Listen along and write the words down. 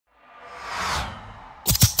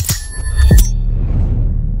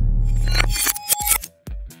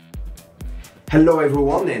Hello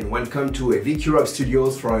everyone and welcome to Evike Europe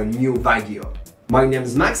Studios for a new video. My name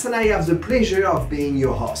is Max and I have the pleasure of being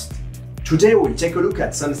your host. Today we'll take a look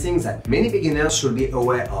at something that many beginners should be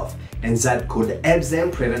aware of and that could help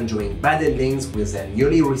them prevent doing bad handlings with their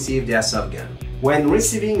newly received airsoft gun. When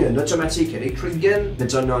receiving an automatic electric gun,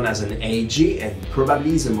 better known as an AEG and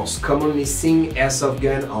probably the most commonly seen airsoft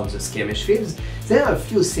gun on the skirmish fields, there are a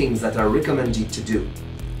few things that are recommended to do.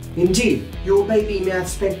 Indeed, your baby may have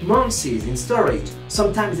spent months in storage,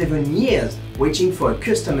 sometimes even years, waiting for a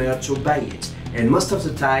customer to buy it, and most of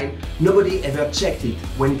the time, nobody ever checked it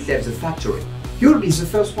when it left the factory. You'll be the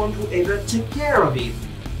first one to ever take care of it.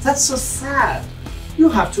 That's so sad. You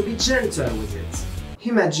have to be gentle with it.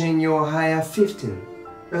 Imagine your IR-15,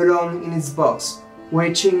 alone in its box,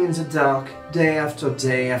 waiting in the dark day after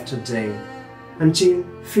day after day, until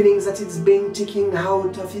feeling that it's being taken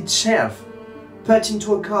out of its shelf, put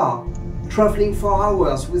into a car, traveling for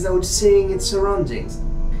hours without seeing its surroundings.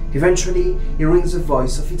 Eventually, hearing the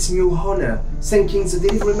voice of its new owner, thanking the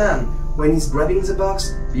delivery man when he's grabbing the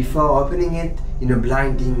box before opening it in a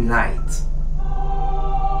blinding light.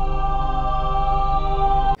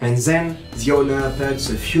 And then, the owner puts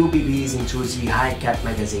a few BBs into the high-cap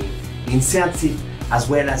magazine, inserts it as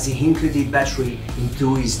well as the included battery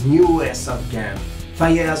into his new airsoft gun,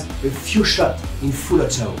 fires a few shots in full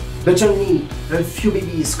auto, but only a few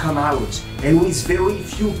BBs come out and with very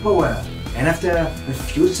few power, and after a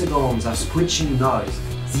few seconds of screeching noise,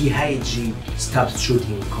 the AEG stops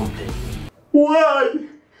shooting completely. Why?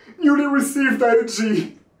 Newly received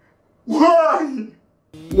AEG. Why?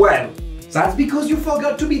 Well, that's because you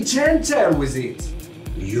forgot to be gentle with it.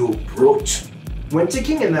 You brute. When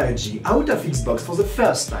taking an AEG out of its box for the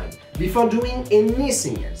first time, before doing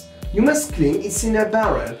anything else, you must clean its inner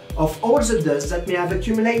barrel of all the dust that may have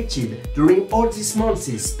accumulated during all these months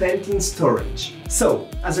spent in storage. So,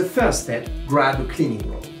 as a first step, grab a cleaning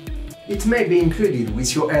rod. It may be included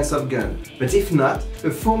with your airsoft gun, but if not, a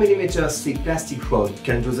 4mm thick plastic rod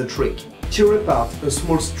can do the trick. Tear apart a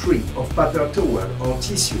small strip of paper towel or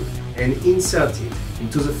tissue and insert it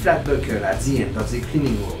into the flat buckle at the end of the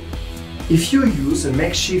cleaning rod. If you use a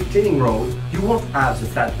makeshift cleaning rod, you won't have the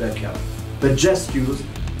flat buckle, but just use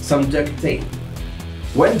some duct tape.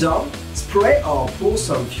 When done, spray or pour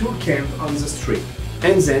some fuel can on the strip,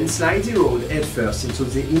 and then slide the rod headfirst into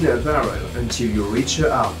the inner barrel until you reach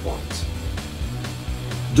a hard point.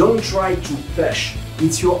 Don't try to push,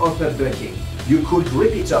 it's your upper bucking. You could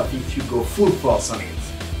rip it off if you go full force on it.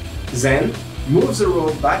 Then, move the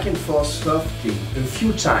rod back and forth softly a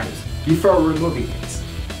few times before removing it.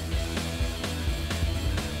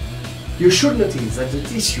 You should notice that the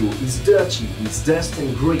tissue is dirty with dust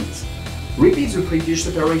and grease. Repeat the previous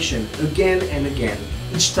operation again and again,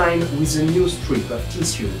 each time with a new strip of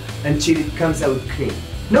tissue until it comes out clean.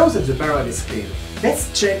 Now that the barrel is clean,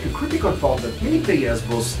 let's check a critical part that many players,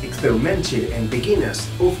 both experimental and beginners,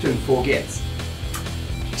 often forget.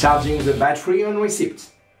 Charging the battery on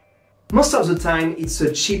receipt. Most of the time it's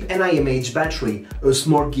a cheap NIMH battery, a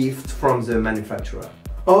small gift from the manufacturer.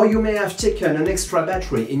 Or you may have taken an extra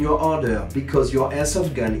battery in your order because your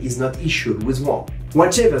airsoft gun is not issued with one.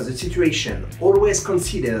 Whatever the situation, always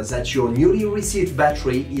consider that your newly received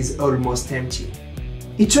battery is almost empty.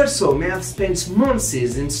 It also may have spent months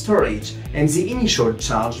in storage and the initial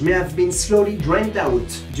charge may have been slowly drained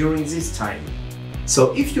out during this time.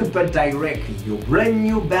 So if you put directly your brand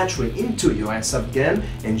new battery into your airsoft gun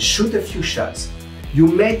and shoot a few shots, you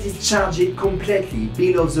may discharge it completely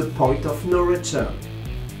below the point of no return.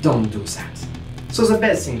 Don't do that. So the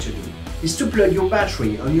best thing to do is to plug your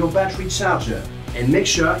battery on your battery charger and make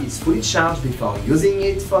sure it's fully charged before using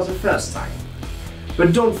it for the first time.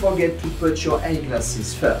 But don't forget to put your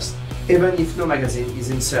eyeglasses first, even if no magazine is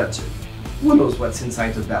inserted. Who knows what's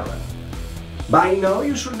inside the barrel? By now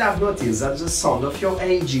you should have noticed that the sound of your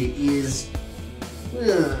AEG is...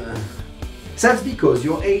 That's because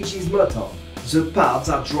your AEG's motor, the part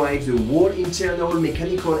that drives the whole internal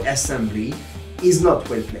mechanical assembly, is not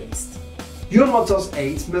well placed. Your motor's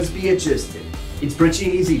height must be adjusted. It's pretty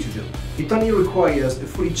easy to do. It only requires a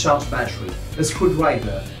fully charged battery, a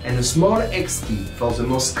screwdriver and a small X key for the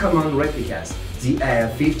most common replicas, the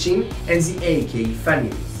AR-15 and the AEG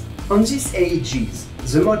families. On these AEGs,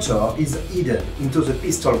 the motor is hidden into the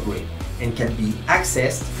pistol grip and can be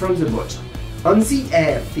accessed from the bottom. On the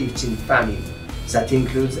AR-15 family, that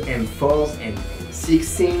includes M4s and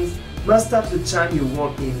M16s, most of the time you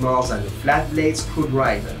won't need more than a flat blade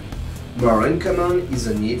screwdriver. More uncommon is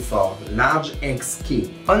the need for a large X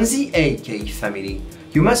key. On the AEG family,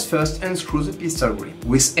 you must first unscrew the pistol grip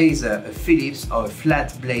with either a Phillips or a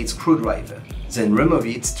flat blade screwdriver, then remove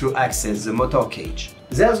it to access the motor cage.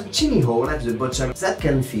 There's a tiny hole at the bottom that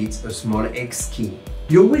can fit a small X key.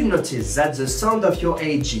 You will notice that the sound of your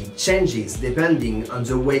AEG changes depending on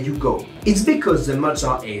the way you go. It's because the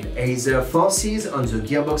motor head either forces on the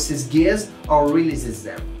gearbox's gears or releases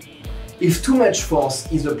them. If too much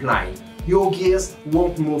force is applied, your gears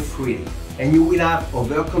won't move freely, and you will have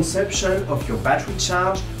overconsumption of your battery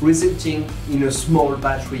charge, resulting in a small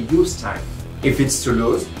battery use time. If it's too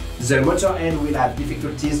loose, the motor head will have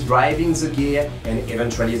difficulties driving the gear and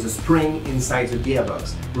eventually the spring inside the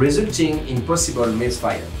gearbox, resulting in possible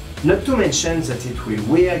misfire. Not to mention that it will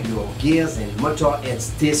wear your gears and motor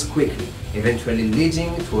head's teeth quickly, eventually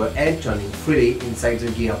leading to a head turning freely inside the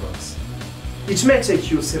gearbox. It may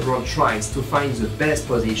take you several tries to find the best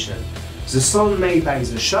position. The sound made by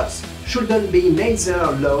the shots shouldn't be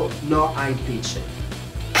neither low nor high-pitched.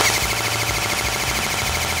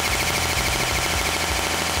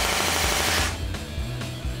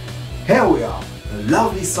 Here we are, a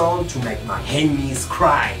lovely sound to make my enemies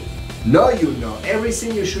cry. Now you know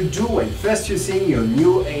everything you should do when first using your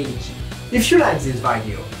new AEG. If you like this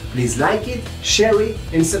video, please like it, share it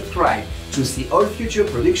and subscribe to see all future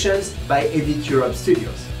productions by Evike Europe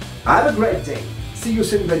Studios. Have a great day, see you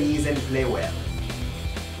soon buddies and play well.